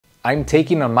I'm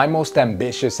taking on my most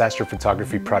ambitious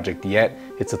astrophotography project yet.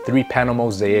 It's a 3-panel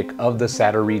mosaic of the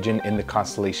Sadr region in the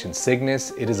constellation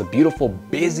Cygnus. It is a beautiful,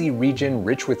 busy region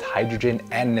rich with hydrogen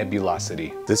and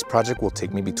nebulosity. This project will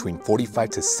take me between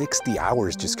 45 to 60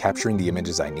 hours just capturing the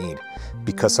images I need.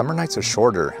 Because summer nights are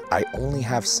shorter, I only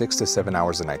have 6 to 7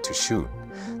 hours a night to shoot.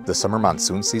 The summer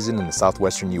monsoon season in the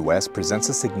southwestern US presents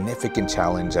a significant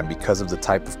challenge, and because of the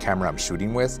type of camera I'm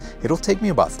shooting with, it'll take me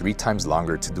about 3 times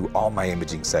longer to do all my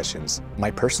imaging sessions. My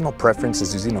personal preference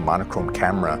is using a monochrome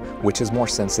camera, which is more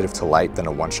sensitive to light than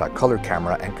a one-shot color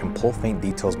camera and can pull faint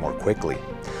details more quickly.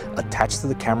 Attached to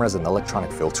the camera is an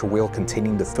electronic filter wheel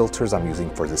containing the filters I'm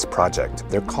using for this project.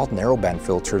 They're called narrowband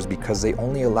filters because they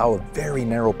only allow a very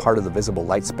narrow part of the visible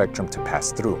light spectrum to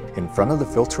pass through. In front of the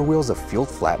filter wheel is a field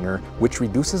flattener, which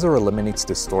reduces or eliminates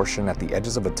distortion at the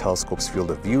edges of a telescope's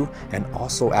field of view and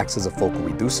also acts as a focal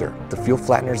reducer. The field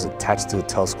flattener is attached to the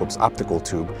telescope's optical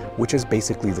tube, which is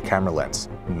basically the camera lens.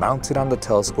 Mounted on the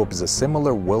telescope is a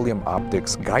similar Williams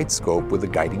Optics guide scope with a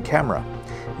guiding camera.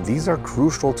 These are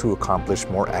crucial to accomplish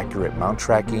more accurate mount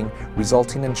tracking,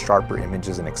 resulting in sharper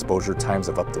images and exposure times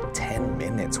of up to 10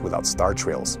 minutes without star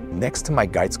trails. Next to my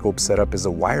guide scope setup is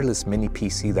a wireless mini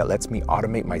PC that lets me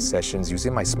automate my sessions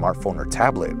using my smartphone or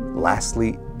tablet.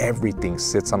 Lastly, everything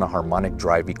sits on a harmonic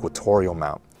drive equatorial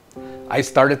mount. I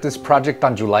started this project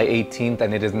on July 18th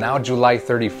and it is now July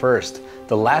 31st.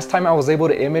 The last time I was able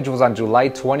to image was on July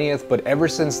 20th, but ever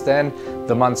since then,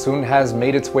 the monsoon has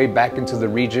made its way back into the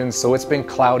region, so it's been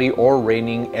cloudy or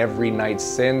raining every night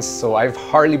since, so I've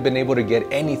hardly been able to get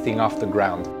anything off the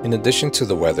ground. In addition to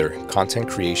the weather, content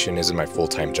creation isn't my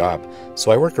full-time job,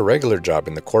 so I work a regular job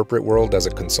in the corporate world as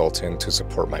a consultant to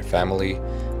support my family,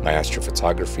 my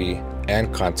astrophotography,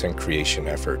 and content creation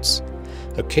efforts.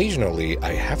 Occasionally,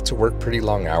 I have to work pretty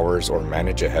long hours or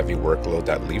manage a heavy workload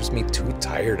that leaves me too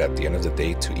tired at the end of the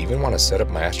day to even want to set up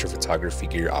my astrophotography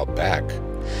gear out back.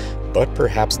 But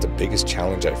perhaps the biggest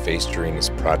challenge I faced during this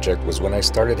project was when I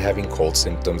started having cold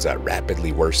symptoms that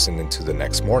rapidly worsened into the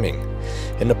next morning.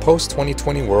 In the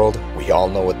post-2020 world, we all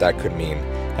know what that could mean,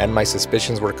 and my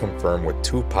suspicions were confirmed with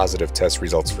 2 positive test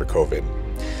results for COVID.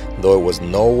 Though it was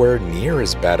nowhere near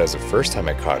as bad as the first time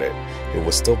I caught it, it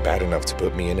was still bad enough to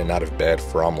put me in and out of bed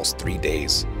for almost 3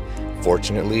 days.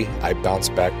 Fortunately, I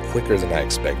bounced back quicker than I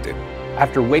expected.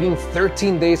 After waiting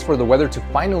 13 days for the weather to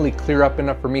finally clear up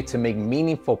enough for me to make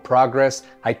meaningful progress,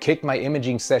 I kicked my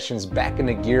imaging sessions back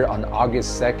into gear on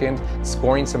August 2nd,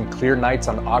 scoring some clear nights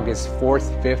on August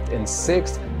 4th, 5th, and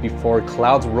 6th before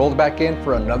clouds rolled back in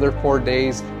for another 4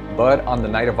 days. But on the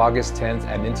night of August 10th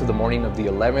and into the morning of the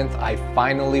 11th, I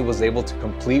finally was able to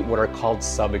complete what are called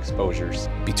sub-exposures.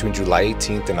 Between July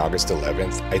 18th and August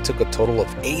 11th, I took a total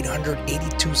of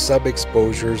 882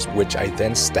 sub-exposures, which I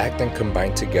then stacked and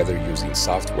combined together using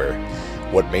software.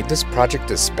 What made this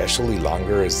project especially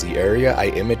longer is the area I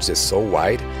imaged is so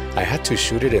wide, I had to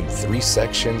shoot it in 3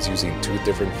 sections using 2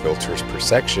 different filters per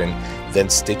section, then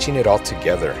stitching it all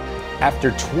together.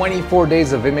 After 24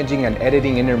 days of imaging and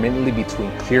editing intermittently between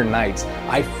clear nights,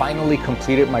 I finally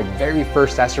completed my very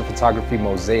first astrophotography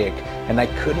mosaic, and I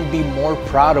couldn't be more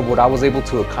proud of what I was able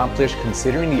to accomplish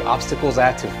considering the obstacles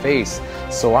I had to face.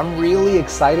 So I'm really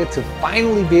excited to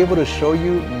finally be able to show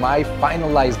you my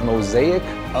finalized mosaic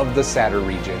of the Sadr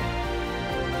region.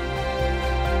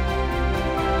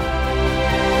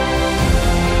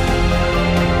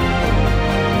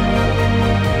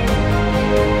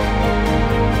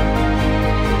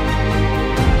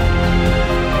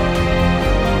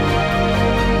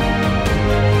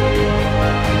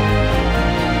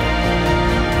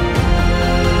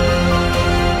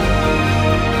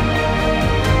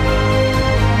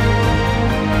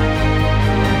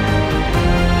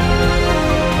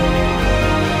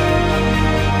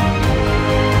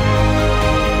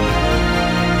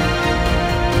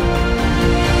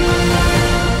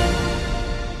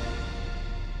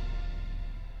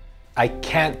 I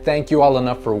can't thank you all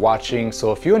enough for watching,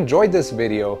 so if you enjoyed this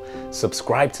video,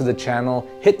 subscribe to the channel,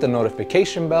 hit the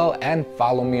notification bell, and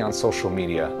follow me on social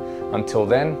media. Until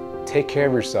then, take care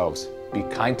of yourselves, be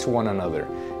kind to one another,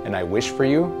 and I wish for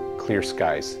you clear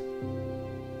skies.